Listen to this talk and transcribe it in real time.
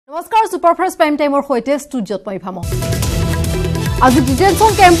নমস্কাৰ সুপাৰফাষ্ট প্ৰাইম টাইমৰ হৈতে ষ্টুডিঅত মই ভাম আজি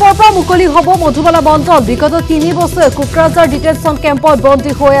ডিটেনশন কেম্পৰ পৰা মুকলি হ'ব মধুবালা মণ্ডল বিগত 3 বছৰ কোকৰাঝাৰ ডিটেনশন কেম্পত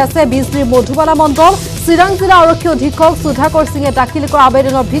বন্দী হৈ আছে বিজনীৰ মধুবালা মণ্ডল চিৰাং জিলা আৰক্ষী অধীক্ষক সুধাকৰ সিঙে দাখিল কৰা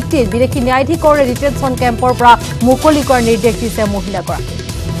আবেদনৰ ভিত্তিত বিদেশী ন্যায়াধীকৰণে ডিটেনশন কেম্পৰ পৰা মুকলি কৰাৰ নিৰ্দেশ দিছে মহিলাগৰাকী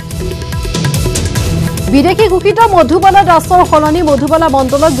বিদেশী ঘোষিত মধুবালা দাসৰ সলনি মধুবালা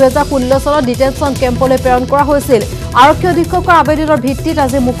মণ্ডলক 2016 চনত ডিটেনশন কেম্পলৈ প্ৰেৰণ কৰা হৈছিল আৰক্ষী অধীক্ষকৰ আবেদনৰ ভিত্তিত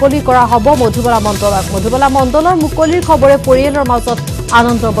আজি মুকলি কৰা হ'ব মধুবালা মণ্ডলৰ মুকলিৰ খবৰে পৰিয়ালৰ মাজত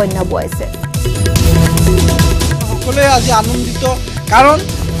আনন্দ বন্যা বুৱাইছে সকলোৱে আজি আনন্দিত কাৰণ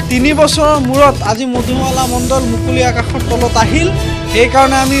 3 বছৰৰ মূৰত আজি মধুবালা মণ্ডল মুকলি আকাশৰ তলত আহিল এই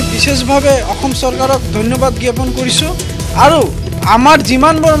কাৰণে আমি বিশেষভাৱে অসম চৰকাৰক ধন্যবাদ জ্ঞাপন কৰিছো আৰু আমাৰ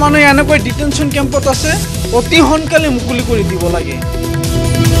যিমানবোৰ মানুহ এনেকৈ ডিটেনশন কেম্পত আছে অতি সোনকালে মুকলি কৰি দিব লাগে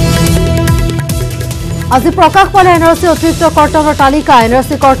আজি প্ৰকাশ পালে এনআৰসি অতিৰিক্ত কৰ্তনৰ তালিকা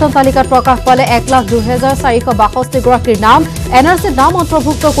এনআৰসি কৰ্তন তালিকাত প্ৰকাশ পালে 1,02,462 গৰাকীৰ নাম এনআৰসিৰ নাম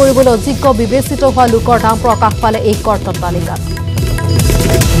অন্তৰ্ভুক্ত কৰিবলৈ অযোগ্য বিবেচিত হোৱা লোকৰ নাম প্ৰকাশ পালে এই কৰ্তন তালিকাত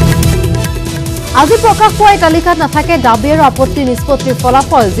আজি প্ৰকাশ পোৱা তালিকাত নাথাকে দাবী আৰু আপত্তি নিষ্পত্তিৰ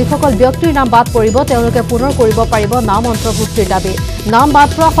ফলাফল যিসকল ব্যক্তিৰ নাম বাদ পৰিব তেওঁলোকে পুনৰ কৰিব পাৰিব নাম অন্তৰ্ভুক্তিৰ দাবী নাম বাদ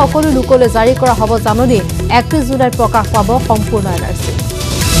পৰা সকলো লোকলৈ জাৰি কৰা হ'ব জাননী 31 জুলাইত প্ৰকাশ পাব সম্পূৰ্ণ এনআৰসি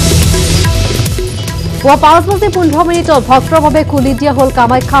পুৱা 5:15 ভক্তৰ বাবে খুলি দিয়া হল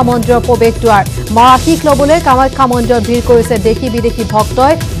কামাখ্যা মন্দিৰৰ প্ৰৱেশ দুৱাৰ মা আশীষ লবলৈ কামাখ্যা মন্দিৰত ভিৰ কৰিছে দেশী বিদেশী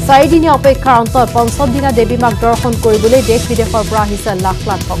ভক্তই 4 দিনীয়া অপেক্ষাৰ অন্তত পঞ্চম দিনা দেৱী মাক দৰ্শন কৰিবলৈ দেশ বিদেশৰ পৰা আহিছে লাখ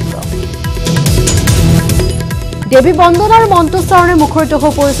লাখ ভক্ত দেৱী বন্দনাৰ মন্ত্ৰোচ্চাৰণে মুখৰিত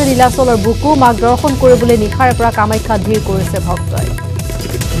হৈ পৰিছে নীলাচলৰ বুকু মাক দৰ্শন কৰিবলৈ নিশাৰে পৰা কামাখ্যাত ভিৰ কৰিছে ভক্তই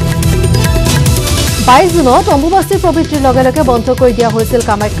 22 জুনত অম্বুবাচীৰ পবিত্ৰৰ লগে লগে বন্ধ কৰি দিয়া হৈছিল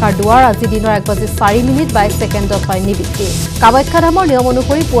কামাখ্যাৰ দুৱাৰ আজি দিনৰ 1:04:22 হয় নিবিতি কামাখ্যা ধামৰ নিয়ম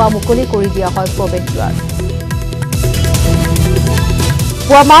অনুসৰি পুৱা মুকলি কৰি দিয়া হয় প্ৰৱেশ দুৱাৰ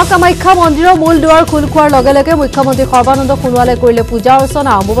পুৱা মা কামাখ্যা মন্দিৰৰ মূল দুৱাৰ খোল খোৱাৰ লগে লগে মুখ্যমন্ত্ৰী সৰ্বানন্দ সোণোৱালে কৰিলে পূজা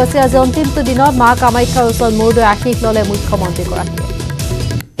অৰ্চনা অম্বুবাচী আজি অন্তিমটো দিনত মা কামাখ্যাৰ ওচৰত মূৰদৈ আশীষ ললে মুখ্যমন্ত্ৰীগৰাকীয়ে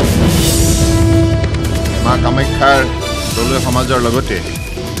মা কামাখ্যাৰ দলীয় সমাজৰ লগতে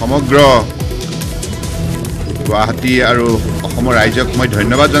সমগ্ৰ গুৱাহাটী আৰু অসমৰ ৰাইজক মই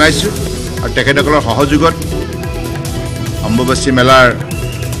ধন্যবাদ জনাইছোঁ আৰু তেখেতসকলৰ সহযোগত অম্বুবাচী মেলাৰ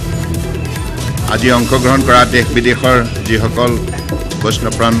আজি অংশগ্ৰহণ কৰা দেশ বিদেশৰ যিসকল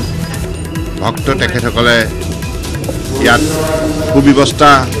বৈষ্ণৱপ্ৰাণ ভক্ত তেখেতসকলে ইয়াত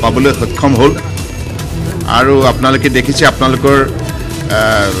সুব্যৱস্থা পাবলৈ সক্ষম হ'ল আৰু আপোনালোকে দেখিছে আপোনালোকৰ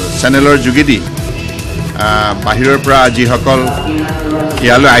চেনেলৰ যোগেদি বাহিৰৰ পৰা যিসকল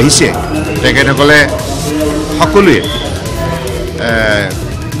ইয়ালৈ আহিছে তেখেতসকলে সকলোৱে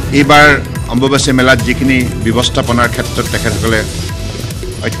এইবাৰ অম্বুবাচী মেলাত যিখিনি ব্যৱস্থাপনাৰ ক্ষেত্ৰত তেখেতসকলে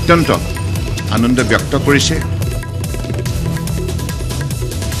অত্যন্ত আনন্দ ব্যক্ত কৰিছে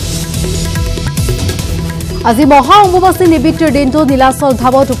আজি মহা অম্বুবাচী নিমিত্তৰ দিনটো নীলাচল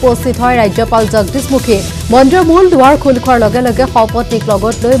ধামত উপস্থিত হয় ৰাজ্যপাল জগদীশ মুখী মন্দিৰৰ মূল দুৱাৰ খোল খোৱাৰ লগে লগে সপত্নীক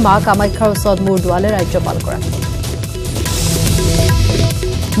লগত লৈ মা কামাখ্যাৰ ওচৰত মূৰ দুৱালে ৰাজ্যপালগৰাকী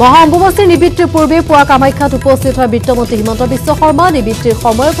মহা অম্বুবাচীৰ নিমিত্তৰ পূৰ্বে পুৱা কামাখ্যাত উপস্থিত হয় বিত্তমন্ত্ৰী হিমন্ত বিশ্ব শৰ্মা নিমিত্তিৰ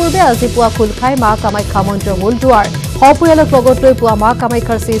সময়ৰ পূৰ্বে আজি পুৱা খোল খাই মা কামাখ্যা মন্দিৰৰ মূল দুৱাৰ সপৰিয়ালক লগত লৈ পুৱা মা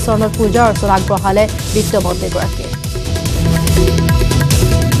কামাখ্যাৰ শ্ৰীচৰণত পূজা অৰ্চনা আগবঢ়ালে বিত্তমন্ত্ৰীগৰাকীয়ে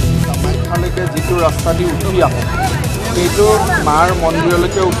কামাখ্যালৈকে যিটো ৰাস্তা দি উঠি আহোঁ সেইটো মাৰ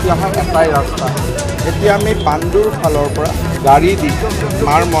মন্দিৰলৈকে উঠি অহা এটাই ৰাস্তা এতিয়া আমি পাণ্ডুৰ ফালৰ পৰা গাড়ী দি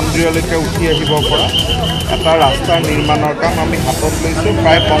মাৰ মন্দিৰলৈকে উঠি আহিব পৰা এটা ৰাস্তাৰ নিৰ্মাণৰ কাম আমি হাতত লৈছোঁ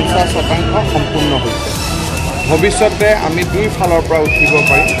প্ৰায় 50% সম্পূৰ্ণ হৈছে ভৱিষ্যতে আমি দুই ফালৰ পৰা উঠিব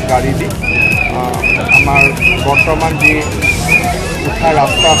পাৰিম গাড়ী দি আমাৰ বৰ্তমান যি উঠা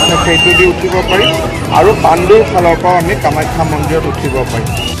ৰাস্তা আছে সেইটো দি উঠিব পাৰিম আৰু পাণ্ডুৰ ফালৰ পৰা আমি কামাখ্যা মন্দিৰত উঠিব পাৰিম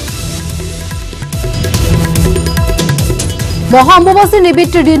মহা অম্বুবাচীৰ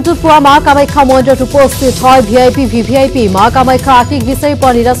নিমিত্তৰ দিনটোত পুৱা মা কামাখ্যা মন্দিৰত উপস্থিত হয় ভিআইপি ভিভিআইপি মা কামাখ্যা আশীষ বিচাৰি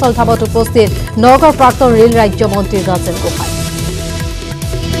পোৱা নীলাচল ধামত উপস্থিত নগৰ প্ৰাক্তন ৰেল ৰাজ্যমন্ত্ৰী ৰাজেন গোহাঁই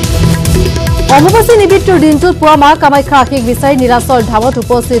অম্বুবাচী নিমিত্তৰ দিনটোত পুৱা মা কামাখ্যা আশীষ বিচাৰি নীলাচল ধামত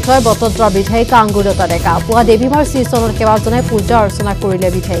উপস্থিত হয় বটদ্ৰা বিধায়িকা আংগুলতা ডেকা পুৱা দেৱী মাৰ শ্ৰীচৰণত সেৱা জনাই পূজা অৰ্চনা কৰিলে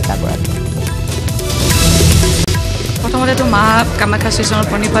বিধায়িকাগৰাকী প্ৰথমতে প্ৰথমতেতো মা কামাখ্যা ষ্টেচনত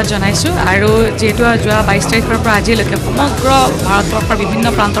প্ৰণিপাত জনাইছোঁ আৰু যিহেতু যোৱা 22 তাৰিখৰ পৰা আজিলৈকে সমগ্ৰ ভাৰতবৰ্ষৰ বিভিন্ন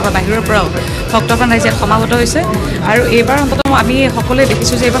প্ৰান্তৰ পৰা বাহিৰৰ পৰাও ভক্তপ্ৰাণ ৰাইজে সমাগত হৈছে আৰু এইবাৰ অন্ততঃ আমি সকলোৱে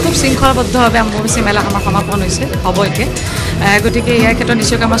দেখিছোঁ যে এইবাৰ খুব শৃংখলাবদ্ধভাৱে অম্বুবাচী মেলা আমাৰ সমাপন হৈছে হ'ব এতিয়া গতিকে ইয়াৰ ক্ষেত্ৰত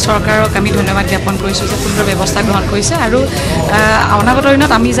নিশ্চয়কৈ আমাৰ চৰকাৰক আমি ধন্যবাদ জ্ঞাপন কৰিছোঁ যে সুন্দৰ ব্যৱস্থা গ্ৰহণ কৰিছে আৰু অনাগত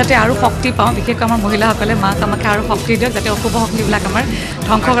দিনত আমি যাতে আৰু শক্তি পাওঁ বিশেষকৈ আমাৰ মহিলাসকলে মা কামাখ্যা আৰু শক্তি দিয়ক যাতে অশুভ শক্তিবিলাক আমাৰ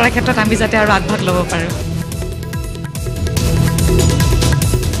ধ্বংস কৰাৰ ক্ষেত্ৰত আমি যাতে আৰু আগভাগ ল'ব পাৰোঁ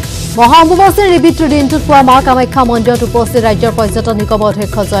মহা অম্বুবাচীৰ ৰিবিত্ৰ দিনটোত পুৱা মা কামাখ্যা মন্দিৰত উপস্থিত ৰাজ্যৰ পৰ্যটন নিগমৰ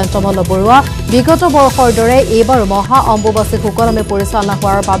অধ্যক্ষ জয়ন্ত মল্ল বৰুৱা বিগত বৰ্ষৰ দৰে এইবাৰো মহা অম্বুবাচী সুকলমে পৰিচালনা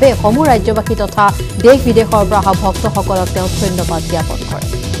হোৱাৰ বাবে সমূহ ৰাজ্যবাসী তথা দেশ বিদেশৰ পৰা অহা ভক্তসকলক তেওঁ ধন্যবাদ জ্ঞাপন কৰে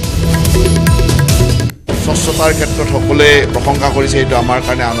স্বচ্ছতাৰ ক্ষেত্ৰত সকলোৱে প্ৰশংসা কৰিছে এইটো আমাৰ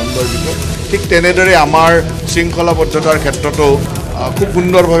কাৰণে আনন্দৰ বিষয় ঠিক তেনেদৰে আমাৰ শৃংখলাবদ্ধতাৰ ক্ষেত্ৰতো খুব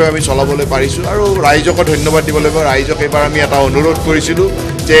সুন্দৰভাৱে আমি চলাবলৈ পাৰিছোঁ আৰু ৰাইজকো ধন্যবাদ দিব লাগিব ৰাইজক এইবাৰ আমি এটা অনুৰোধ কৰিছিলোঁ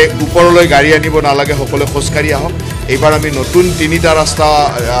যে ওপৰলৈ গাড়ী আনিব নালাগে সকলোৱে খোজকাঢ়ি আহক এইবাৰ আমি নতুন 3টা ৰাস্তা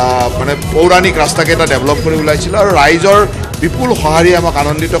মানে পৌৰাণিক ৰাস্তাকেইটা ডেভেলপ কৰি ওলাইছিলোঁ আৰু ৰাইজৰ বিপুল সঁহাৰি আমাক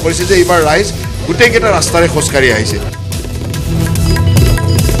আনন্দিত কৰিছে যে এইবাৰ ৰাইজ গোটেইকেইটা ৰাস্তাৰে খোজকাঢ়ি আহিছে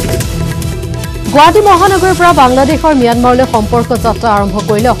গুৱাহাটী মহানগৰৰ পৰা বাংলাদেশৰ ম্যানমাৰলৈ সম্পৰ্ক যাত্ৰা আৰম্ভ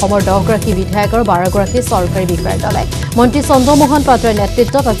কৰিলে অসমৰ 10গৰাকী বিধায়ক আৰু 12গৰাকী চৰকাৰী বিষয়াৰ দলে মন্ত্ৰী চন্দ্ৰমোহন পাটোৱাৰীৰ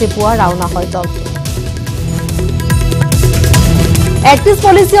নেতৃত্বত আজি পুৱা ৰাওনা হয় দলটো এক্টিছ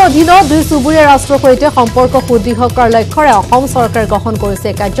পলিচিৰ অধীনত দুই চুবুৰীয়া ৰাষ্ট্ৰৰ সৈতে সম্পৰ্ক সুদৃঢ় কৰাৰ লক্ষ্যৰে অসম চৰকাৰে গ্ৰহণ কৰিছে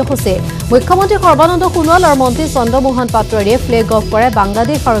কাৰ্যসূচী মুখ্যমন্ত্ৰী সৰ্বানন্দ সোণোৱাল আৰু মন্ত্ৰী চন্দ্ৰমোহন পাটোৱাৰীয়ে ফ্লেগ অফ কৰে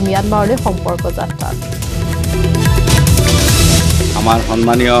বাংলাদেশ আৰু ম্যানমাৰলৈ সম্পৰ্ক যাত্ৰা আমাৰ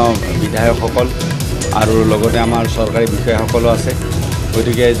সন্মানীয় বিধায়কসকল আৰু লগতে আমাৰ চৰকাৰী বিষয়াসকলো আছে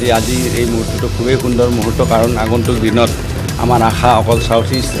গতিকে আজি এই মুহূৰ্তটো খুবেই সুন্দৰ মুহূৰ্ত কাৰণ আগন্তুক দিনত আমাৰ আশা অকল সাউথ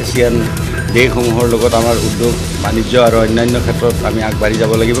ইষ্ট এছিয়ান দেশসমূহৰ লগত আমাৰ উদ্যোগ বাণিজ্য আৰু অন্যান্য ক্ষেত্ৰত আমি আগবাঢ়ি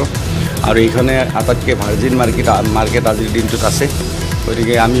যাব লাগিব আৰু এইখনে আটাইতকৈ ভাৰ্জিন মাৰ্কেট আজিৰ দিনটোত আছে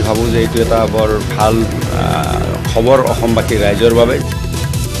গতিকে আমি ভাবোঁ যে এইটো এটা বৰ ভাল খবৰ অসমবাসী ৰাইজৰ বাবে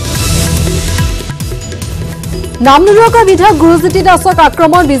নাম নোলোৱা বিধায়ক গুৰুজ্যোতি দাসক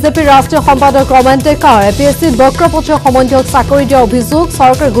আক্ৰমণ বিজেপিৰ ৰাষ্ট্ৰীয় সম্পাদক কমেণ্টেকাৰ এপিএছচিত বক্ৰপত্ৰ সম্বন্ধীয়ক চাকৰি দিয়া অভিযোগ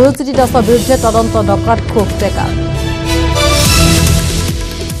চৰকাৰে গুৰুজ্যোতি দাসৰ বিৰুদ্ধে তদন্ত নকৰাত ক্ষোভ টেকা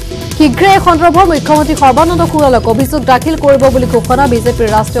শীঘ্ৰে এই সন্দৰ্ভত মুখ্যমন্ত্ৰী সৰ্বানন্দ সোণোৱালক অভিযোগ দাখিল কৰিব বুলি ঘোষণা বিজেপিৰ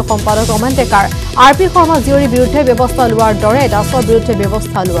ৰাষ্ট্ৰীয় সম্পাদক কমেণ্টেকাৰ আৰপি শৰ্মা জীয়ৰীৰ বিৰুদ্ধে ব্যৱস্থা লোৱাৰ দৰে দাসৰ বিৰুদ্ধে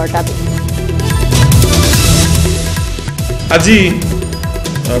ব্যৱস্থা লোৱাৰ দাবী আজি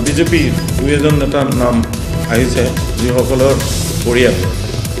বিজেপিৰ দুই এজন নেতাৰ নাম আহিছে যিসকলৰ পৰিয়াল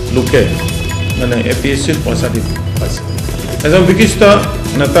লোকে মানে এপিএছচিত পইচা দি পাইছে এজন বিশিষ্ট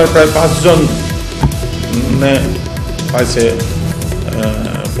নেতাৰ প্ৰায় 5জন পাইছে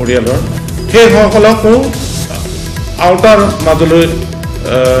পৰিয়ালৰ সেইসকলকো আওতাৰ মাজলৈ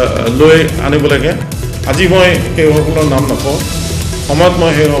লৈ আনিব লাগে আজি মই সেইসকলৰ নাম নকওঁ সময়ত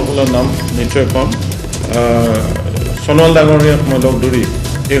মই সেইসকলৰ নাম নিশ্চয় ক'ম সোণোৱাল ডাঙৰীয়াক মই লগ ধৰি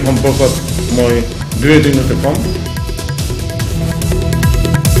এই সম্পৰ্কত মই 2 দিনতে কম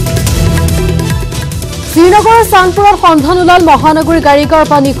শ্ৰীনগৰৰ চানপুৰত সন্ধান ওলাল মহানগৰী গাড়ীৰ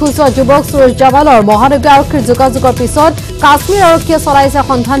পৰা নিখোজ হোৱা যুৱক সুৰজ জাৱালৰ মহানগৰী আৰক্ষীৰ যোগাযোগৰ পিছত কাশ্মীৰ আৰক্ষীয়ে চলাইছে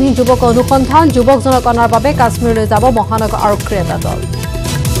সন্ধানহীন যুৱক অনুসন্ধান যুৱকজনক অনাৰ বাবে কাশ্মীৰলৈ যাব মহানগৰ আৰক্ষীৰ এটা দল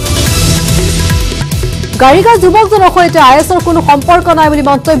গাড়ীৰ যুৱকজনৰ সৈতে আইএছৰ কোনো সম্পৰ্ক নাই বুলি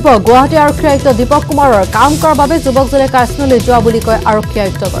মন্তব্য গুৱাহাটী আৰক্ষী আয়ুক্ত দীপক কুমাৰৰ কাম কৰাৰ বাবে যুৱকজনে কাশ্মীৰলৈ যোৱা বুলি কয় আৰক্ষী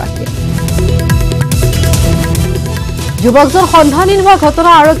আয়ুক্তগৰাকীয়ে যুৱকজন সন্ধানহীন হোৱা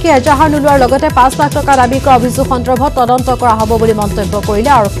ঘটনা আৰক্ষীয়ে এজাহাৰ নোলোৱাৰ লগতে 5 লাখ টকা দাবী কৰা অভিযোগ সন্দৰ্ভত তদন্ত কৰা হ'ব বুলি মন্তব্য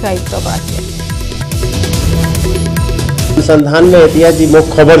কৰিলে আৰক্ষী আয়ুক্তগৰাকীয়ে अनुसंधान में एतिया जी मुख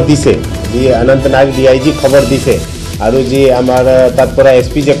खबर दिसे जी अनंतनाग डीआईजी खबर दिसे और जी आमार तात्परा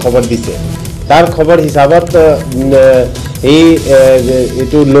एसपी जे खबर दिसे तार खबर हिसाबत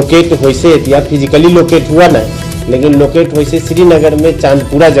एटू लोकेट होइसे एतिया फिजिकली लोकेट हुआ ना लेकिन लोकेट होइसे श्रीनगर में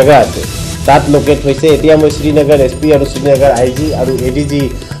चांदपुरा जगह आछे तात लोकेट होइसे एतिया मैं श्रीनगर एसपी और श्रीनगर आईजी और एडीजी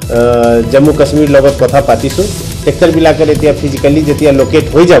जम्मू काश्मीर लगत कथा पातिसु टेक्टर बिलाकर एतिया फिजिकली जेतिया लोकेट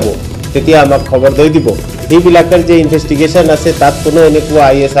हो जाबो तेतिया आमाक खबर दई दिबो এইবিলাকৰ যে ইনভেষ্টিগেশ্যন আছে তাত কোনো এনেকুৱা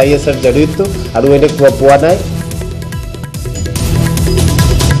আইএছআইএছৰ জড়িত আৰু এনেকুৱা পোৱা নাই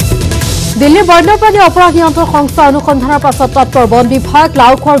দিল্লীৰ বন্যপ্ৰাণী অপৰাধ নিয়ন্ত্ৰণ সংস্থা অনুসন্ধানৰ পাছত তৎপৰ বন বিভাগ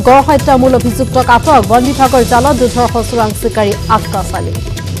লাওখোৱাৰ গড় হত্যাৰ মূল অভিযুক্তক আটক বন বিভাগৰ জালত 200 চোৰাং চিকাৰী আটকাচালি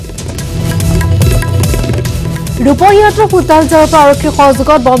ৰূপহীয়াতৰ ফুটালজাৰৰ পৰা আৰক্ষীৰ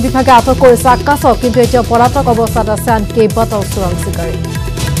সহযোগত বন বিভাগে আটক কৰিছে আটকাচক কিন্তু এতিয়া পলাতক অৱস্থাত আছে আন কেইবাটাও চোৰাং চিকাৰী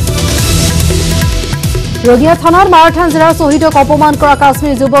ৰঙিয়া থানাৰ মাৰাথান জিলাৰ শ্বহীদক অপমান কৰা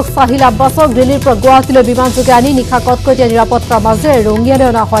কাশ্মীৰ যুৱক সাহিল আব্বাছক দিল্লীৰ পৰা গুৱাহাটীলৈ বিমানযোগে আনি নিশা কটকটীয়া নিৰাপত্তাৰ মাজেৰে ৰঙিয়ালৈ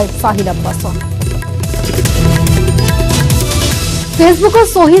অনা হয় সাহিল আব্বাছক ফেচবুকত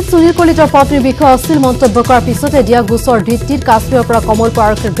শ্বহীদ সুনীল কলিতাৰ পত্নীৰ বিষয়ে অশ্লীল মন্তব্য কৰাৰ পিছতে দিয়া গোচৰ ভিত্তিত কাশ্মীৰৰ পৰা কমলপুৰ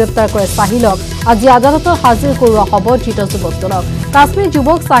আৰক্ষীয়ে গ্ৰেপ্তাৰ কৰে সাহিলক আজি আদালতত হাজিৰ কৰোৱা হ'ব ধৃত যুৱকজনক কাশ্মীৰ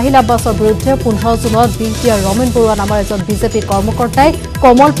যুৱক সাহিল আব্বাছৰ বিৰুদ্ধে 15 জুনত বিহটিয়াৰ ৰমেন বৰুৱা নামৰ এজন বিজেপি কৰ্মকৰ্তাই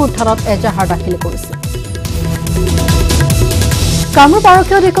কমলপুৰ থানাত এজাহাৰ দাখিল কৰিছিল কামৰূপ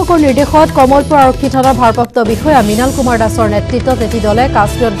আৰক্ষী অধীক্ষকৰ নিৰ্দেশত কমলপুৰ আৰক্ষী থানাৰ ভাৰপ্ৰাপ্ত বিষয়া মৃণাল কুমাৰ দাসৰ নেতৃত্বত এটি দলে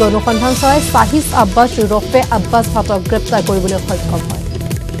কাশ্মীৰত গৈ অনুসন্ধান চলাই সাহিল আব্বাছ ওৰফে আব্বাছ ভাটক গ্ৰেপ্তাৰ কৰিবলৈ সক্ষম হয়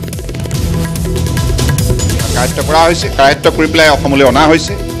কাৰ্য কৰি পেলাই অসমলৈ অনা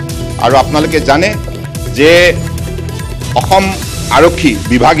হৈছে আৰু আপোনালোকে জানে যে অসম আৰক্ষী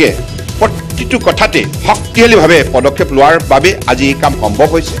বিভাগে প্ৰতিটো কথাতে শক্তিশালীভাৱে পদক্ষেপ লোৱাৰ বাবে আজি এই কাম সম্ভৱ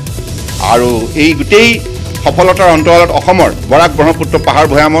হৈছে আৰু এই গোটেই সফলতাৰ অন্তৰালত অসমৰ বৰাক ব্ৰহ্মপুত্ৰ পাহাৰ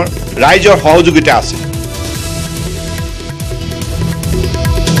ভৈয়ামৰ ৰাইজৰ সহযোগিতা আছে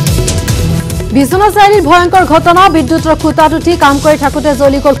বিশ্বনাথ চাৰিআলিৰ ভয়ংকৰ ঘটনা বিদ্যুতৰ খুঁটাত উঠি কাম কৰি থাকোঁতে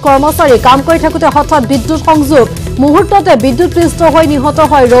জ্বলি গ'ল কৰ্মচাৰী কাম কৰি থাকোঁতে হঠাৎ বিদ্যুৎ সংযোগ মুহূৰ্ততে বিদ্যুৎপৃষ্ট হৈ নিহত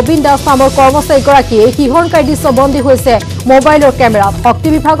হয় ৰবীন দাস নামৰ কৰ্মচাৰীগৰাকী এই শিহৰণকাৰী দৃশ্য বন্দী হৈছে মোবাইলৰ কেমেৰাত শক্তি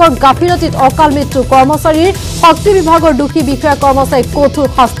বিভাগৰ গাফিলতিত অকাল মৃত্যু কৰ্মচাৰীৰ শক্তি বিভাগৰ দোষী বিষয়া কৰ্মচাৰীক কঠোৰ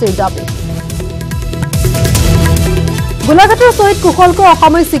শাস্তিৰ দাবী গোলাঘাটৰ শ্বহীদ কুশলকৰ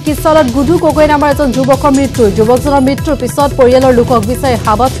অসামৰিক চিকিৎসালয়ত গুডু গগৈ নামৰ এজন যুৱকৰ মৃত্যু যুৱকজনৰ মৃত্যুৰ পিছত পৰিয়ালৰ লোকক বিচাৰি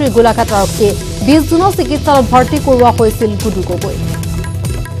হাবাথুৰি গোলাঘাট আৰক্ষী 20 জুনত চিকিৎসালয়ত ভৰ্তি কৰোৱা হৈছিল গুডু গগৈ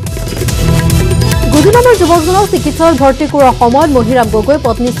গুডু নামৰ যুৱকজনক চিকিৎসালয়ত ভৰ্তি কৰোৱাৰ সময়ত মহিৰাম গগৈ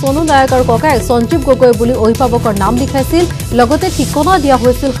পত্নী সোনু নায়ক আৰু ককাই সঞ্জীৱ গগৈ বুলি অভিভাৱকৰ নাম লিখাইছিল লগতে ঠিকনা দিয়া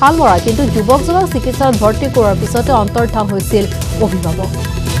হৈছিল হালমৰা কিন্তু যুৱকজনক চিকিৎসালয়ত ভৰ্তি কৰোৱাৰ পিছতে অন্তৰ্ধান হৈছিল অভিভাৱক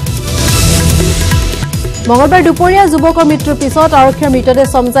মঙলবাৰ দুপৰীয়া যুৱকৰ মৃত্যুৰ পিছত আৰক্ষীৰ মৃতদেহ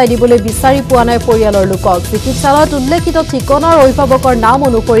সমজাই দিবলৈ বিচাৰি পোৱা নাই পৰিয়ালৰ লোকক চিকিৎসালয়ত উল্লেখিত ঠিকনাৰ অভিভাৱকৰ নাম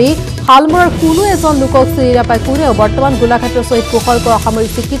অনুসৰি হালমৰাৰ কোনো এজন লোকক চিনি নাপায় কোনেও বৰ্তমান গোলাঘাটৰ শ্বহীদ কুশলকৰ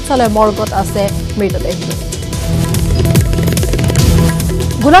অসামৰিক চিকিৎসালয় মৰ্গত আছে মৃতদেহটো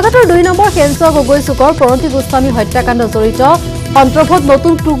গোলাঘাটৰ 2 নম্বৰ সেনচোৱা গগৈ চুকৰ পৰন্তী গোস্বামী হত্যাকাণ্ড জড়িত সন্দৰ্ভত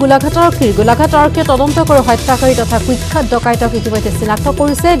নতুন ক্লু গোলাঘাট আৰক্ষীয়ে তদন্ত কৰি হত্যাকাৰী তথা কুখ্যাত ডকাইতক ইতিমধ্যে চিনাক্ত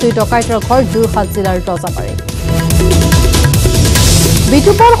কৰিছে 2 ডকাইতৰ ঘৰ যোৰহাট জিলাৰ ৰজাবাৰীত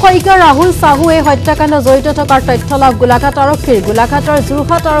বিতুপল শইকীয়া ৰাহুল সাহু এই হত্যাকাণ্ড জড়িত থকাৰ তথ্য লাভ গোলাঘাট আৰক্ষীৰ গোলাঘাটৰ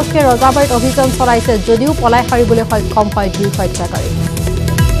যোৰহাট আৰক্ষীয়ে ৰজাবাৰীত অভিযান চলাইছে যদিও পলাই সাৰিবলৈ সক্ষম হয় 2 হত্যাকাৰী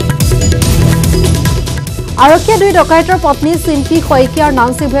আৰক্ষীয়ে 2 ডকাইতৰ পত্নী চিম্পী শইকীয়া আৰু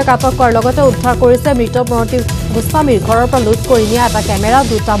নান্সি ভুৱেক আটক কৰাৰ লগতে উদ্ধাৰ কৰিছে মৃত পৰন্তী গোস্বামীৰ ঘৰৰ পৰা লুট কৰি নিয়া এটা কেমেৰা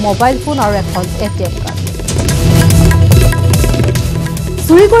 2টা মোবাইল ফোন আৰু এখন এটিএম কাৰ্ড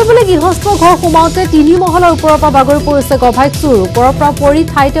চুৰি কৰিবলৈ গৃহস্থ ঘৰ সোমাওঁতে 3 মহলাৰ ওপৰৰ পৰা বাগৰি পৰিছে গভাইক চুৰ ওপৰৰ পৰা পৰি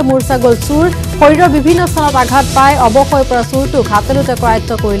ঠাইতে মূৰ্ছা গ'ল চুৰ শৰীৰৰ বিভিন্ন স্থানত আঘাত পাই অৱশ হৈ পৰা চুৰটোক হাতেলোতে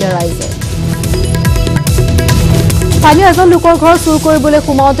কৰায়ত্ব কৰিলে ৰাইজে স্থানীয় এজন লোকৰ ঘৰ চুৰ কৰিবলৈ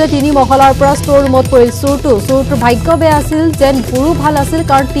সোমাওঁতে 3 মহলাৰ পৰা ষ্ট'ৰ ৰুমত পৰিল চুৰটোৰ ভাগ্য বেয়া আছিল যেন গুৰু ভাল আছিল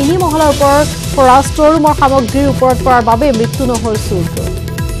কাৰণ 3 মহলাৰ ওপৰৰ পৰা ষ্ট'ৰ ৰুমৰ সামগ্ৰীৰ ওপৰত পৰাৰ বাবে মৃত্যু নহল চুৰটোৰ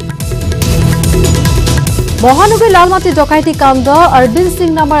মহানগৰী লালমাটি ডকাইতি কাণ্ড অৰবিন্দ সিং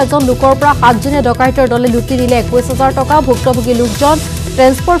নামৰ এজন লোকৰ পৰা 7জনীয়া ডকাইতৰ দলে লুটি নিলে 21,000 টকা ভুক্তভোগী লোকজন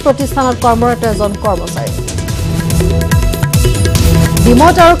ট্ৰেন্সপৰ্ট প্ৰতিষ্ঠানত কৰ্মৰত এজন কৰ্মচাৰী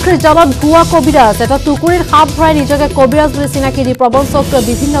ডিমট আৰক্ষীৰ জালত ভুৱা কবিৰাজ এটা টুকুৰিত সাপ ভৰাই নিজকে কবিৰাজ বুলি চিনাকি দি প্ৰবঞ্চকটোৱে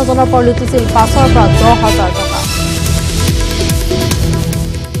বিভিন্নজনৰ পৰা লুটিছিল 5ৰ পৰা 10,000 টকা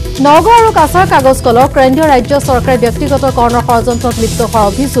নগাঁও আৰু কাছাৰ কাগজ কলৰ কেন্দ্ৰীয় ৰাজ্য চৰকাৰে ব্যক্তিগত কৰণৰ ষড়যন্ত্ৰত লিপ্ত হোৱাৰ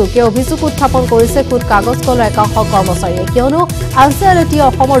অভিযোগ উত্থাপন কৰিছে খুদ কাগজ কলৰ একাংশ কৰ্মচাৰীয়ে কিয়নো আনচিএলটিয়ে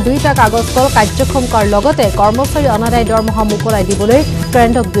অসমৰ 2টা কাগজ কল কাৰ্যক্ষম কৰাৰ লগতে কৰ্মচাৰী অনাদায় দৰমহা মোকলাই দিবলৈ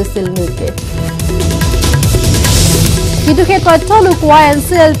কেন্দ্ৰক দিছিল নিৰ্দেশ কিন্তু সেই তথ্য লুকুৱা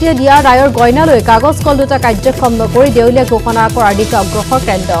এনচিএলটিয়ে দিয়া ৰায়ৰ গইনালৈ কাগজ কল 2টা কাৰ্যক্ষম নকৰি দেউলীয়া ঘোষণা কৰাৰ দিশে অগ্ৰসৰ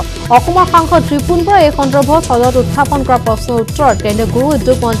কেন্দ্ৰ অসমৰ সাংসদ ত্ৰিপুণ বৰা এই সন্দৰ্ভত সদনত উত্থাপন কৰা প্ৰশ্নৰ উত্তৰত কেন্দ্ৰীয় গৃহ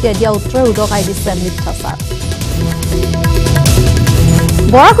উদ্যোগ মন্ত্ৰীয়ে দিয়া উত্তৰে উদকাই দিছে মিথ্যাচাৰ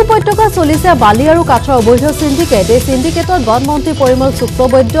বৰাক উপত্যকা চলিছে বালি আৰু কাঠৰ অবৈধ সিন্ডিকেট এই সিন্ডিকেটত বনমন্ত্ৰী পৰিমল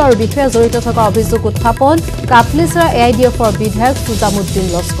শুক্লবৈদ্য আৰু বিষয়া জড়িত থকাৰ অভিযোগ উত্থাপন কাটলিছৰা এআইডিএফৰ বিধায়ক সুজামুদ্দিন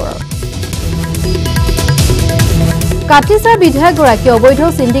লস্কৰৰ কাটলিছাৰ বিধায়কগৰাকীয়ে অবৈধ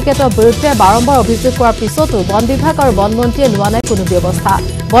সিন্ডিকেটৰ বিৰুদ্ধে বাৰম্বাৰ অভিযোগ কৰাৰ পিছতো বন বিভাগ আৰু বনমন্ত্ৰীয়ে লোৱা নাই কোনো ব্যৱস্থা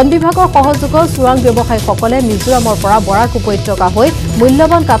বন বিভাগৰ সহযোগত চোৰাং ব্যৱসায়ীসকলে মিজোৰামৰ পৰা বৰাক উপত্যকা হৈ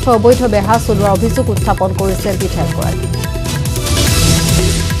মূল্যৱান কাঠৰ অবৈধ বেহা চলোৱাৰ অভিযোগ উত্থাপন কৰিছে বিধায়কগৰাকী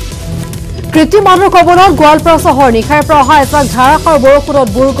কৃত্ৰিম বানৰ কবলত গোৱালপাৰা চহৰ নিশাৰ পৰা অহা এজাক ধাৰাসাৰ বৰষুণত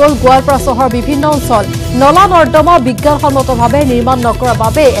বুৰ গ'ল গোৱালপাৰা চহৰৰ বিভিন্ন অঞ্চল নলা নৰ্দমা বিজ্ঞানসন্মতভাৱে নিৰ্মাণ নকৰাৰ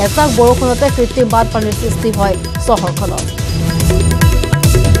বাবে এজাক বৰষুণতে কৃত্ৰিম বানপানীৰ সৃষ্টি হয় চহৰখনত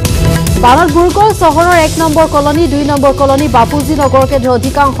বাৰাণপুৰ চহৰৰ 1 number colony 2 number colony Bapuji নগৰকে ধৰি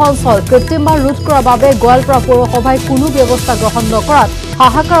অধিকাংশ অঞ্চল কৃত্ৰিম বান ৰোধ কৰাৰ বাবে গোৱালপাৰা পৌৰসভাই কোনো ব্যৱস্থা গ্ৰহণ নকৰাত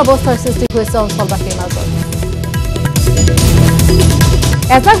হাহাকাৰ অৱস্থাৰ সৃষ্টি হৈছে অঞ্চলবাসীৰ মাজত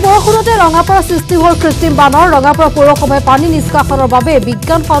এজাক বৰষুণতে ৰঙাপাৰা সৃষ্টি হ'ল কৃত্ৰিম বানৰ ৰঙাপাৰা পৌৰসভাই পানী নিষ্কাশনৰ বাবে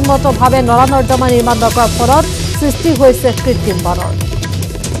বিজ্ঞানসন্মতভাৱে নলা নৰ্দমা নিৰ্মাণ নকৰাৰ ফলত সৃষ্টি হৈছে কৃত্ৰিম বানৰ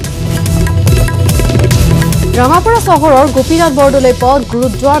ৰঙাপাৰা চহৰৰ গোপীনাথ বৰদলৈ পথ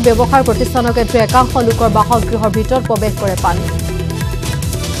গুৰুদ্বাৰ ব্যৱসায় প্ৰতিষ্ঠানকে ধৰি একাংশ লোকৰ বাসগৃহৰ ভিতৰত প্ৰৱেশ কৰে পানী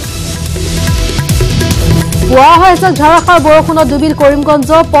পুৱা এজাক ধাৰাসাৰ বৰষুণত ডুবিল কৰিমগঞ্জ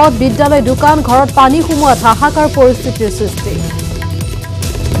পথ বিদ্যালয় দোকান ঘৰত পানী সোমোৱাত হাহাকাৰ পৰিস্থিতিৰ সৃষ্টি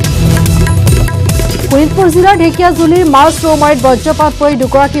শোণিতপুৰ জিলাৰ ঢেকিয়াজুলিৰ মাছ ৰৌমাৰীত বজ্ৰপাত পৰি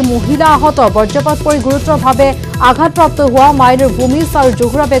দুগৰাকী মহিলা আহত বজ্ৰপাত পৰি গুৰুতৰভাৱে আঘাতপ্ৰাপ্ত হোৱা মাইনুৰ ভূমিজ আৰু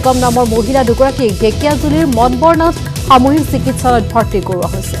জোহৰা বেগম নামৰ মহিলা দুগৰাকীক ঢেকিয়াজুলিৰ মনবৰনাথ সামূহিক চিকিৎসালয়ত ভৰ্তি কৰোৱা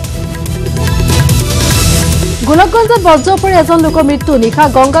হৈছে গোলকগঞ্জত বজ্ৰ পৰি এজন লোকৰ মৃত্যু নিশা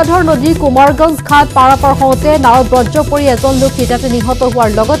গংগাধৰ নদীৰ কুমাৰগঞ্জ ঘাট পাৰাপাৰ হওঁতে নাৱত বজ্ৰ পৰি এজন লোক থিতাতে নিহত হোৱাৰ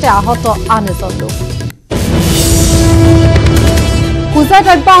লগতে আহত আন এজন লোক পূজাত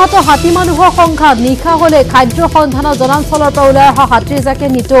অব্যাহত হাতী মানুহৰ সংঘাত নিশা হলে খাদ্যৰ সন্ধানত জনাঞ্চলৰ পৰা ওলাই অহা হাতীৰ জাকে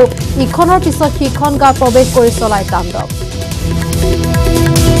নিতৌ ইখনৰ পিছত সিখন গাঁৱত প্ৰৱেশ কৰি চলাই তাণ্ডৱ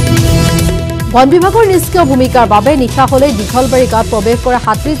বন বিভাগৰ নিষ্ক্ৰিয় ভূমিকাৰ বাবে নিশা হলে দীঘলবাৰী গাঁৱত প্ৰৱেশ কৰে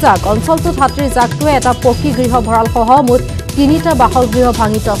হাতীৰ জাক অঞ্চলটোত হাতীৰ জাকটোৱে এটা পকী গৃহ ভঁৰালসহ মুঠ 3টা বাসগৃহ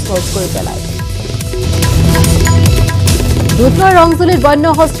ভাঙি তছনছ কৰি পেলায় দুধনৈ ৰংজুলিত বন্য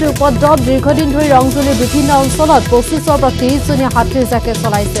হস্তীৰ উপদ্ৰৱ দীৰ্ঘদিন ধৰি ৰংজুলিৰ বিভিন্ন অঞ্চলত 25ৰ পৰা 30জনীয়া হাতীৰ জাকে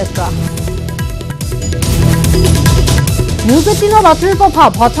চলাইছে ত্ৰাস নিউজ 18ৰ বাতৰিৰ প্ৰভাৱ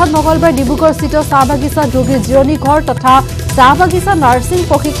হঠাৎ মঙলবাৰে ডিব্ৰুগড়স্থিত চাহ বাগিচা যোগী জিৰণি ঘৰ তথা চাহ বাগিচা নাৰ্ছিং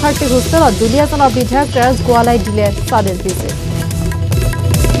প্ৰশিক্ষাৰ্থী হোষ্টেলত দুলীয়াজনৰ বিধায়ক তেৰেছ গোৱালাই দিলে ছাডেন ভিজিট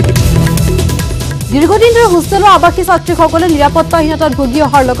দীৰ্ঘদিন ধৰি হোষ্টেলৰ আৱাসী ছাত্ৰীসকলে নিৰাপত্তাহীনতাত ভুগি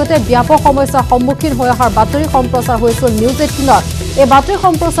অহাৰ লগতে ব্যাপক সমস্যাৰ সন্মুখীন হৈ অহাৰ বাতৰি সম্প্ৰচাৰ হৈছিল নিউজ 18ত এই বাতৰি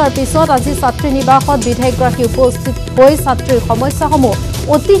সম্প্ৰচাৰৰ পিছত আজি ছাত্ৰী নিবাসত বিধায়কগৰাকী উপস্থিত হৈ ছাত্ৰীৰ সমস্যাসমূহ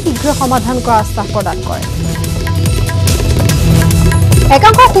অতি শীঘ্ৰ সমাধান কৰাৰ আশ্বাস প্ৰদান কৰে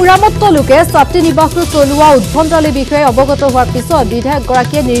একাংশ সুৰামত্ত লোকে ছাত্ৰী নিবাসটো চলোৱা উদ্ভণ্ডালিৰ বিষয়ে অৱগত হোৱাৰ পিছত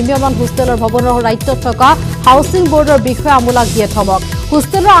বিধায়কগৰাকীয়ে নিৰ্মীয়মান হোষ্টেলৰ ভৱনৰ দায়িত্বত থকা হাউচিং বোৰ্ডৰ বিষয়ে আমোলাক দিয়ে ধমক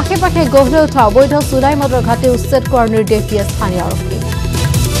হোষ্টেলৰ আশে পাশে গঢ় লৈ উঠা অবৈধ চুলাই মদৰ ঘাটি উচ্ছেদ কৰাৰ নিৰ্দেশ দিয়ে স্থানীয় আৰক্ষী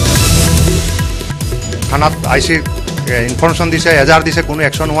থানাত আইচি ইনফৰমেশ্যন দিছে এজাৰ দিছে কোনো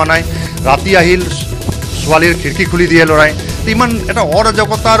একশ্যন হোৱা নাই ৰাতি আহিল ছোৱালীৰ খিৰিকী খুলি দিয়ে ল'ৰাই ইমান এটা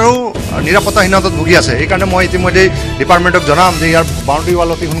অৰাজকতা আৰু নিৰাপত্তাহীনতাত ভুগি আছে এইকাৰণে মই ইতিমধ্যে ডিপাৰ্টমেণ্টক জনাম যে ইয়াৰ বাউণ্ডেৰী ৱাল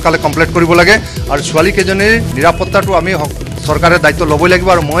অতি সোনকালে কমপ্লিট কৰিব লাগে আৰু ছোৱালীকেইজনীৰ নিৰাপত্তাটো আমি চৰকাৰে দায়িত্ব ল'বই লাগিব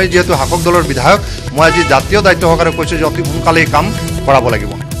আৰু মই যিহেতু শাসক দলৰ বিধায়ক মই আজি জাতীয় দায়িত্ব সহকাৰে কৈছোঁ যে অতি সোনকালে এই কাম কৰাব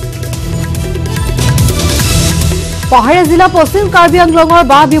লাগিব পাহাৰীয়া জিলা পশ্চিম কাৰ্বি আংলঙৰ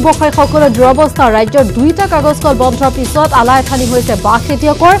বাঁহ ব্যৱসায়ীসকলৰ দুৰৱস্থা ৰাজ্যৰ 2টা কাগজ কল বন্ধৰ পিছত আলাইঠানি হৈছে বাঁহ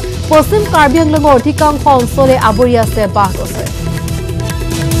খেতিয়কৰ পশ্চিম কাৰ্বি আংলঙৰ অধিকাংশ অঞ্চলে আৱৰি আছে বাঁহ গছে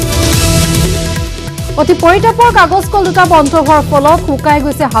অতি পৰিতাপৰ কাগজ কল দুটা বন্ধ হোৱাৰ ফলত শুকাই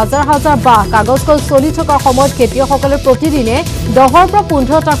গৈছে হাজাৰ হাজাৰ বাঁহ কাগজ কল চলি থকাৰ সময়ত খেতিয়কসকলে প্ৰতিদিনে 10ৰ পৰা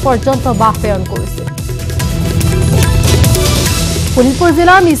 15টা পৰ্যন্ত বাঁহ প্ৰেৰণ কৰিছে শোণিতপুৰ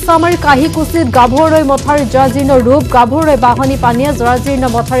জিলাৰ মিছামাৰী কাহিকুছিত গাভৰুলৈ মথাউৰি জৰাজীৰ্ণ ৰূপ গাভৰুলৈ বাহনী পানীয়ে জৰাজীৰ্ণ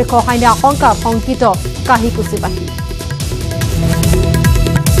মথাউৰি খহাই নিয়াৰ আশংকাত শংকিত কাহিকুছিবাসী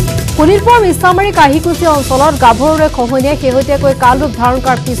শোণিতপুৰ মিছামাৰী কাহিকুছি অঞ্চলত গাভৰুলৈ খহনীয়াই শেহতীয়াকৈ কাল ৰূপ ধাৰণ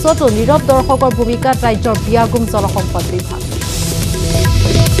কৰাৰ পিছতো নীৰৱ দৰ্শকৰ ভূমিকাত ৰাজ্যৰ বিয়াগুম জলসম্পদ বিভাগ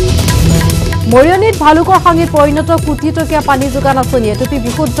মৰিয়নীত ভালুকৰ সাঙিত পৰিণত কোটি টকীয়া পানী যোগান আঁচনি এটুপি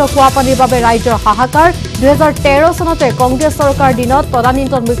বিশুদ্ধ খোৱা পানীৰ বাবে ৰাজ্যৰ হাহাকাৰ 2013 চনতে কংগ্ৰেছ চৰকাৰ দিনত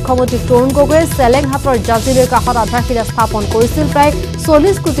তদানীন্তন মুখ্যমন্ত্ৰী তৰুণ গগৈয়ে চেলেংহাটৰ জাজিলৈ কাষত আধাৰশিলা স্থাপন কৰিছিল প্ৰায়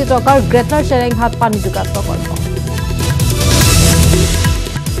 40 কোটি টকাৰ গ্ৰেটাৰ চেলেংহাট পানী যোগান প্ৰকল্প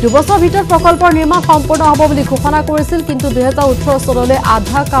দুবছৰৰ ভিতৰত প্ৰকল্পৰ নিৰ্মাণ সম্পূৰ্ণ হ'ব বুলি ঘোষণা কৰিছিল কিন্তু 2018 চনলৈ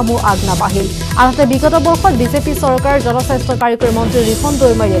আধা কামো আগ নাবাঢ়িল আনহাতে বিগত বৰ্ষত বিজেপি চৰকাৰৰ জনস্বাস্থ্য কাৰিকৰী মন্ত্ৰী ৰিফন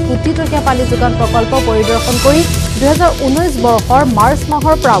দৈমাৰীয়ে কোটি টকীয়া পানী যোগান প্ৰকল্প পৰিদৰ্শন কৰি 2019 বৰ্ষৰ মাৰ্চ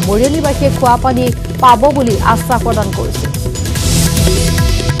মাহৰ পৰা মৰিয়নীবাসীয়ে খোৱা পানী পাব বুলি আশ্বাস প্ৰদান কৰিছিল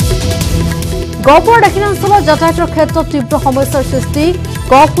গহপুৰ দক্ষিণাঞ্চলত যাতায়াতৰ ক্ষেত্ৰত তীব্ৰ সমস্যাৰ সৃষ্টি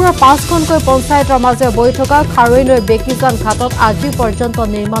গহপুৰৰ 5খনকৈ পঞ্চায়তৰ মাজে বৈ থকা খাৰৈ নৈ বেকিজান ঘাটত আজি পৰ্যন্ত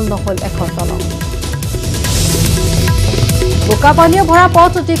নিৰ্মাণ নহল এখন দলং বোকাপানীয়ে ভৰা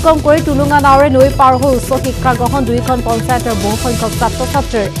পথ অতিক্ৰম কৰি টুলুঙা নাৱেৰে নৈ পাৰ হৈ উচ্চ শিক্ষা গ্ৰহণ 2খন পঞ্চায়তৰ বহুসংখ্যক ছাত্ৰ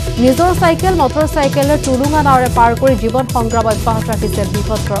ছাত্ৰীৰ নিজৰ চাইকেল মটৰচাইকেলৰ টুলুঙা নাৱেৰে পাৰ কৰি জীৱন সংগ্ৰাম অব্যাহত ৰাখিছে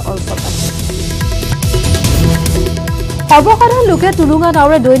বৃহত্তৰ অঞ্চলবাসী সৰ্বসাধাৰণ লোকে টুলুঙা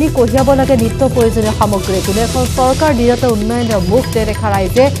নাৱেৰে দৈনিক কঢ়িয়াব লাগে নিত্য প্ৰয়োজনীয় সামগ্ৰী কোনো এখন চৰকাৰ নিৰত উন্নয়নৰ মুখ দেখা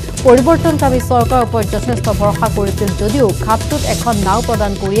ৰাইজে পৰিৱৰ্তনকামী চৰকাৰৰ ওপৰত যথেষ্ট ভৰসা কৰিছিল যদিও ঘাটটোত এখন নাও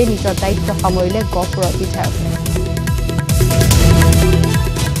প্ৰদান কৰিয়ে নিজৰ দায়িত্ব সামৰিলে গহপুৰৰ বিধায়ক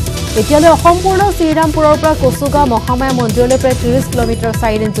এতিয়ালৈ অসম্পূৰ্ণ শ্ৰীৰামপুৰৰ পৰা কচুগাঁও মহামায়া মন্দিৰলৈ প্ৰায় 30 কিলোমিটাৰ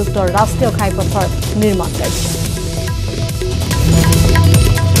 4 লেনযুক্ত ৰাষ্ট্ৰীয় ঘাইপথৰ নিৰ্মাণ কাৰ্য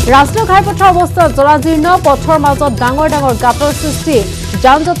ৰাষ্ট্ৰীয় ঘাইপথৰ অৱস্থা জৰাজীৰ্ণ পথৰ মাজত ডাঙৰ ডাঙৰ গাঁতৰ সৃষ্টি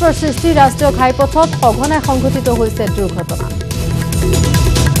যান-জঁটৰ সৃষ্টি ৰাষ্ট্ৰীয় ঘাইপথত সঘনাই সংঘটিত হৈছে দুৰ্ঘটনা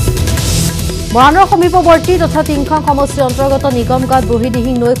মৰাণৰ সমীপৱৰ্তী তথা টিংখাং সমষ্টিৰ অন্তৰ্গত নিগমগাঁৱত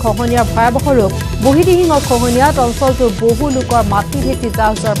বুঢ়ীদিহিং নৈ খহনীয়াৰ ভয়াৱহ ৰূপ বুঢ়ীদিহিঙৰ খহনীয়াত অঞ্চলটোৰ বহু লোকৰ মাটি ভেটি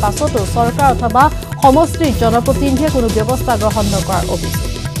জাহ যোৱাৰ পাছতো চৰকাৰ অথবা সমষ্টিৰ জনপ্ৰতিনিধিয়ে কোনো ব্যৱস্থা গ্ৰহণ নকৰাৰ অভিযোগ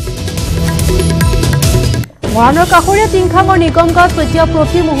মৰাণৰ কাষৰীয়া টিংখাঙৰ নিগমগাঁৱত এতিয়া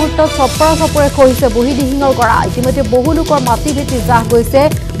প্ৰতি মুহূৰ্তত চপৰে খহিছে বুঢ়ীদিহিঙৰ গৰা ইতিমধ্যে বহু লোকৰ মাটি ভেটি জাহ গৈছে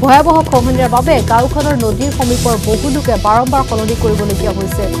ভয়াৱহ খহনীয়াৰ বাবে গাঁওখনৰ নদীৰ সমীপৰ বহু লোকে বাৰম্বাৰ সলনি কৰিবলগীয়া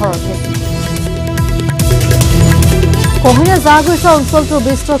হৈছে ঘৰৰ ভেটি খহনীয়া জাহ গৈছে অঞ্চলটোৰ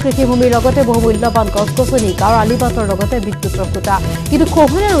বিস্তৰ কৃষিভূমিৰ লগতে বহু মূল্যৱান গছ-গছনি গাঁৱৰ আলিবাটৰ লগতে বিদ্যুতৰ খুঁটা কিন্তু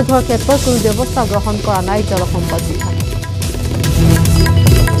খহনীয়া ৰোধৰ ক্ষেত্ৰত কোনো ব্যৱস্থা গ্ৰহণ কৰা নাই জলসম্পদ বিভাগে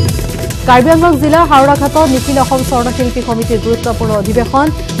কাৰ্বি আংলং জিলাৰ হাওৰাঘাটত নিখিল অসম স্বৰ্ণশিল্পী সমিতিৰ গুৰুত্বপূৰ্ণ অধিৱেশন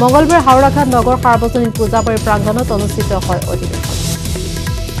মঙলবাৰে হাওৰাঘাট নগৰ সাৰ্বজনীন পূজাবাৰী প্ৰাংগণত অনুষ্ঠিত হয় অধিৱেশন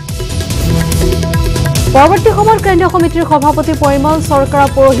পৰৱৰ্তী সময়ত কেন্দ্ৰীয় সমিতিৰ সভাপতি পৰিমল চৰকাৰৰ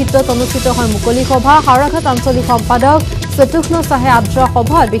পৌৰোহিত্যত অনুষ্ঠিত হয় মুকলি সভা হাওৰাঘাট আঞ্চলিক সম্পাদক চতুষ্ণ চাহে আদ্ৰা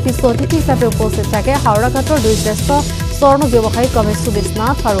সভাত বিশিষ্ট অতিথি হিচাপে উপস্থিত থাকে হাওৰাঘাটৰ দুই জ্যেষ্ঠ স্বৰ্ণ ব্যৱসায়ী কমেশ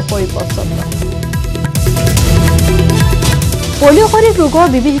বিশ্বনাথ আৰু হৰিপদ চন্দ্ৰ পলিঅ'সদৃশ ৰোগৰ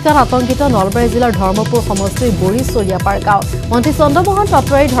বিভীষিকাত আতংকিত নলবাৰী জিলাৰ ধৰ্মপুৰ সমষ্টিৰ বৰিচৰিয়াপাৰ গাঁও মন্ত্ৰী চন্দ্ৰমোহন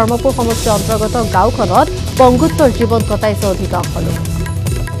পাটোৱাৰী ধৰ্মপুৰ সমষ্টিৰ অন্তৰ্গত গাঁওখনত পংগুত্বৰ জীৱন কটাইছে অধিকাংশ লোক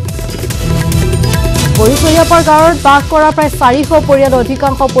বৰিচৰিয়াপাৰ গাঁৱত বাস কৰা প্ৰায় 400 পৰিয়ালৰ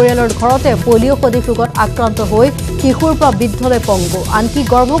অধিকাংশ পৰিয়ালৰ ঘৰতে পলিঅ'সদৃশ ৰোগত আক্ৰান্ত হৈ শিশুৰ পৰা বৃদ্ধলৈ পংগু আনকি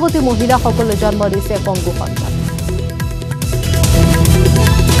গৰ্ভৱতী মহিলাসকলে জন্ম দিছে পংগু সন্তান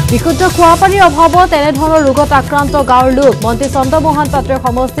বিশুদ্ধ খোৱাপানীৰ অভাৱত এনেধৰণৰ ৰোগত আক্ৰান্ত গাঁৱৰ লোক মন্ত্ৰী চন্দ্ৰমোহন পাটোৱাৰীৰ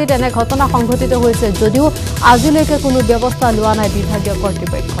সমষ্টিত এনে ঘটনা সংঘটিত হৈছে যদিও আজিলৈকে কোনো ব্যৱস্থা লোৱা নাই বিভাগীয়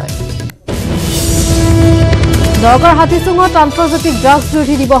কৰ্তৃপক্ষই নগৰ হাতীচুঙত আন্তৰ্জাতিক ড্ৰাগছ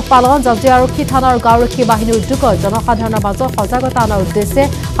বিৰোধী দিৱস পালন জাতীয় আৰক্ষী থানা আৰু গাঁওৰক্ষী বাহিনীৰ উদ্যোগত জনসাধাৰণৰ মাজত সজাগতা অনাৰ উদ্দেশ্যে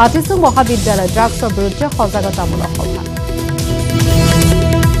হাতীচুং মহাবিদ্যালয় ড্ৰাগছৰ বিৰুদ্ধে সজাগতামূলক সভা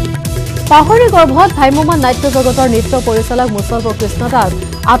পাহৰি গৰ্ভত ভ্ৰাম্যমান নাট্য জগতৰ নৃত্য পৰিচালক মুছলপুৰ কৃষ্ণ দাস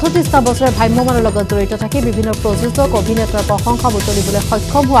 38টা বছৰে ভ্ৰাম্যমানৰ লগত জড়িত থাকি বিভিন্ন প্ৰযোজক অভিনেতাৰ প্ৰশংসা বুটলিবলৈ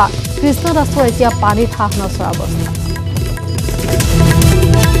সক্ষম হোৱা কৃষ্ণ দাসৰ এতিয়া পানীত হাঁহ নচৰা অৱস্থা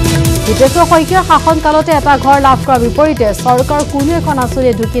হিতেশ্বৰ শইকীয়াৰ শাসনকালতে এটা ঘৰ লাভ কৰাৰ বিপৰীতে চৰকাৰৰ কোনো এখন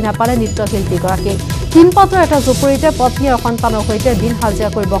আঁচনিয়ে ঢুকি নাপালে নৃত্যশিল্পীগৰাকী তিনপাতৰ এটা জুপুৰিতে পত্নী আৰু সন্তানৰ সৈতে দিন হাজিৰা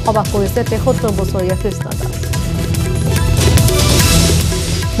কৰি বসবাস কৰিছে 73 বছৰীয়া কৃষ্ণ দাস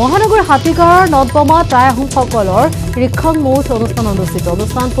মহানগৰ হাতীগাঁৱৰ নদবমা টাই আহোমসকলৰ ৰিক্ষং মৌথ অনুষ্ঠান অনুষ্ঠিত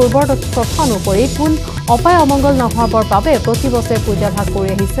অনুষ্ঠান পূৰ্বৰ তথ্য অনুসৰি কোন অপায় অমংগল নহবৰ বাবে প্ৰতি বছৰে পূজা ভাগ কৰি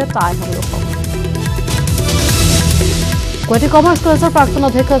আহিছে টাই আহোম লোকসকল গুৱাহাটী কমাৰ্চ কলেজৰ প্ৰাক্তন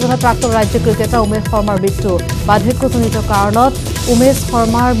অধ্যক্ষ তথা প্ৰাক্তন ৰাজ্য ক্ৰিকেটাৰ উমেশ শৰ্মাৰ মৃত্যু বাৰ্ধক্যজনিত কাৰণত উমেশ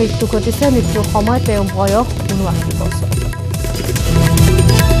শৰ্মাৰ মৃত্যু ঘটিছে মৃত্যুৰ সময়ত তেওঁৰ বয়স 79 বছৰ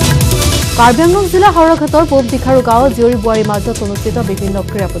কাৰ্বি আংলং জিলাৰ হাওৰাঘাটৰ পূব দিখাৰু গাঁৱত জীয়ৰী বোৱাৰীৰ মাজত অনুষ্ঠিত বিভিন্ন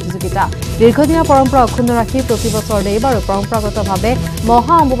ক্ৰীড়া প্ৰতিযোগিতা দীৰ্ঘদিনীয়া পৰম্পৰা অক্ষুণ্ণ ৰাখি প্ৰতি বছৰ এইবাৰো পৰম্পৰাগতভাৱে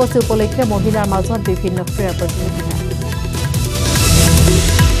মহা অম্বুবাচী উপলক্ষে মহিলাৰ মাজত বিভিন্ন ক্ৰীড়া প্ৰতিযোগিতা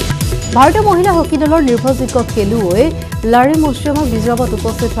ভাৰতীয় মহিলা হকী দলৰ নিৰ্ভৰযোগ্য খেলুৱৈ লাৰী মুছলিমক বিজয়ত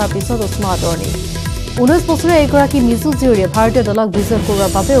উপস্থিত হোৱাৰ পিছত উষ্ম আদৰণি 19 বছৰীয়া এগৰাকী নিযুত জীয়ৰীয়ে ভাৰতীয় দলক বিজয়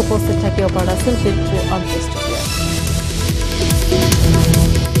কৰোৱাৰ বাবে উপস্থিত থাকিব পৰা নাছিল পিতৃৰ অন্ত্যেষ্টিক্ৰিয়া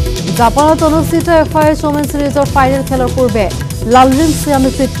জাপানত অনুষ্ঠিত FIH ওমেন সিৰিজৰ ফাইনেল খেলৰ পূৰ্বে লালৰিম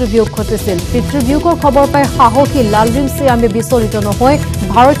সিয়ামে পিতৃবিয়োগ ঘটিছিল পিতৃবিয়োগৰ খবৰ পাই সাহসী লালৰিম সিয়ামে বিচলিত নহৈ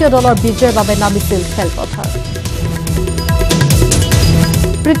ভাৰতীয় দলৰ বিজয়ৰ বাবে নামিছিল খেলপথাৰ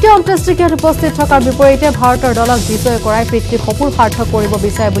তৃতীয় অন্ত্যেষ্টিক্ৰিয়াত উপস্থিত থকাৰ বিপৰীতে ভাৰতৰ দলক বিজয় কৰাই পিতৃৰ সপোন সাৰ্থক কৰিব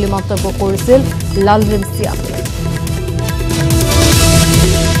বিচাৰে বুলি মন্তব্য কৰিছিল লালৰিম সিয়ামে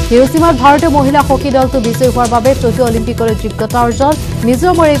হিৰোছিমাত ভাৰতীয় মহিলা হকী দলটো বিজয়ী হোৱাৰ বাবে টকিঅ' অলিম্পিকলৈ যোগ্যতা অৰ্জন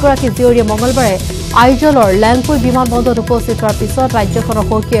মিজোৰামৰ এগৰাকী জীয়ৰীয়ে মঙলবাৰে আইজলৰ লেংপুই বিমানবন্দৰত উপস্থিত হোৱাৰ পিছত ৰাজ্যখনৰ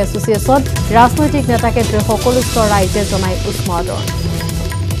হকী এছ'চিয়েশ্যন ৰাজনৈতিক নেতাকে ধৰি সকলো স্তৰ ৰাইজে জনাই উষ্ম আদৰণি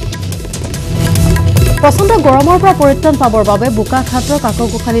প্ৰচণ্ড গৰমৰ পৰা পৰিত্ৰাণ পাবৰ বাবে বোকাখাটৰ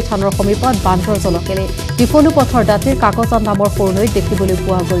কাকগোখালি থানৰ সমীপত বান্ধৰ জলকেলি বিপলু পথৰ দাঁতিৰ কাকজান নামৰ সৰু নৈত দেখিবলৈ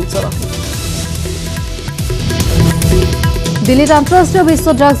পোৱা গ'ল জলকেলি দিল্লীত আন্তঃৰাষ্ট্ৰীয় বিশ্ব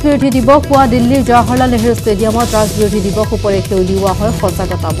ড্ৰাগছ বিৰোধী দিৱস পুৱা দিল্লীৰ জৱাহৰলাল নেহৰু ষ্টেডিয়ামত ড্ৰাগছ বিৰোধী দিৱস উপলক্ষে উলিওৱা হয়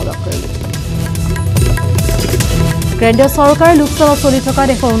সজাগতামূলক ৰেলী কেন্দ্ৰীয় চৰকাৰে লোকসভাত চলি থকা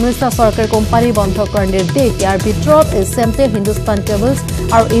 119টা চৰকাৰী কোম্পানী বন্ধ কৰাৰ নিৰ্দেশ ইয়াৰ ভিতৰত এছএমটি হিন্দুস্তান কেবলছ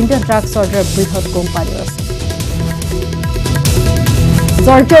আৰু ইণ্ডিয়ান ড্ৰাগছ অৰ্ডাৰ বৃহৎ কোম্পানী আছে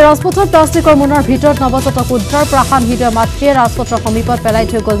জৰ্জিয়াৰ ৰাজপথত প্লাষ্টিকৰ মোনাৰ ভিতৰত নৱজাতক উদ্ধাৰ প্ৰাসান হৃদয় মাতৃয়ে ৰাজপথৰ সমীপত পেলাই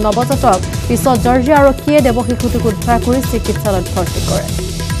থৈ গ'ল নৱজাতক পিছত জৰ্জিয়া আৰক্ষীয়ে দেৱশিশুটোক উদ্ধাৰ কৰি চিকিৎসালয়ত ভৰ্তি কৰে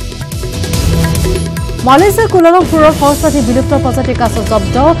মালয়েছিয়াৰ কুলালামপুৰৰ সহস্ৰাধিক বিলুপ্ত প্ৰজাতিৰ কাছ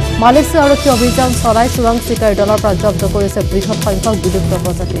জব্দ মালয়েছিয়া আৰক্ষী অভিযান চলাই চোৰাং চিকাৰী দলৰ পৰা জব্দ কৰিছে বৃহৎ সংখ্যক বিলুপ্ত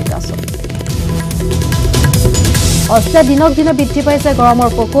প্ৰজাতিৰ কাছ অষ্ট্ৰেলিয়াত দিনক দিনে বৃদ্ধি পাইছে গৰমৰ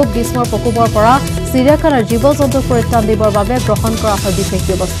প্ৰকোপ গ্ৰীষ্মৰ প্ৰকোপৰ পৰা চিৰিয়াখানাৰ জীৱ জন্তুক পৰিত্ৰাণ দিবৰ বাবে গ্ৰহণ কৰা হয় বিশেষ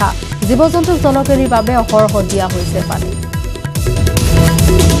ব্যৱস্থা জীৱ জন্তুক জলকেলিৰ বাবে অহৰহ দিয়া হৈছে পানী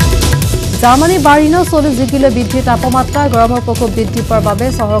জাৰ্মানী বাৰ্লিনৰ 40 ডিগ্ৰীলৈ বৃদ্ধি তাপমাত্ৰা গৰমৰ প্ৰকোপ বৃদ্ধি পোৱাৰ বাবে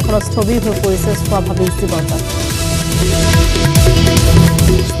চহৰখনত স্থবিৰ হৈ পৰিছে স্বাভাৱিক জীৱনযাত্ৰা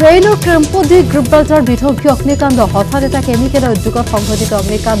স্পেইনৰ ক্ৰেম্পোডি গ্ৰিব্ৰাল্টাৰ বিধ্বংসী অগ্নিকাণ্ড হঠাৎ এটা কেমিকেল উদ্যোগত সংঘটিত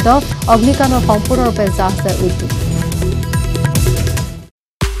অগ্নিকাণ্ডৰ সম্পূৰ্ণৰূপে জাহ যায় উদ্যোগ